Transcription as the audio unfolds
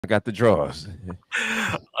I got the draws.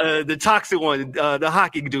 The toxic one, the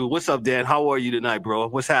hockey dude. What's up, Dan? How are you tonight, bro?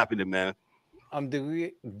 What's happening, man? I'm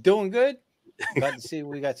doing good. Glad to see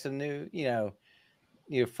we got some new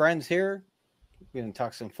friends here. We're gonna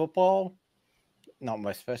talk some football. Not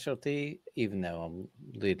my specialty, even though I'm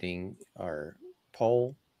leading our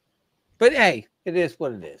poll. But hey, it is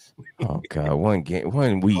what it is. Oh God, 1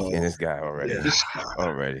 week, and this guy already. Yeah.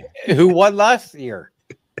 Already. Who won last year?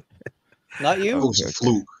 Not That you. was a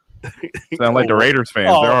fluke. Sound like the Raiders fans.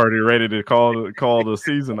 Oh. They're already ready to call the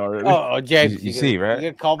season already. Oh, James, You see, right?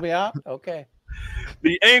 You gonna call me out? Okay.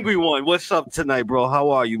 The angry one. What's up tonight, bro?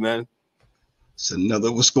 How are you, man? It's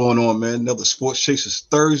what's going on, man? Another Sports Chasers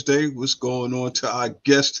Thursday. What's going on to our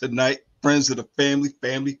guests tonight? Friends of the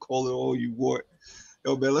family, call it all you want.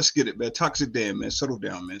 Yo, man, let's get it, man. Toxic Dan, man. Settle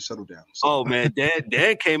down, man. Settle down. Oh man,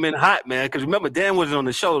 Dan came in hot, man. Because remember, Dan wasn't on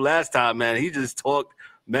the show last time, man. He just talked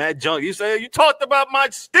mad junk. You say you talked about my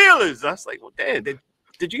Steelers. I was like, well, Dan,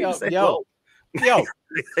 did you even say hello? Yo,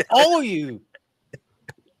 all of you,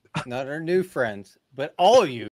 not our new friends, but all of you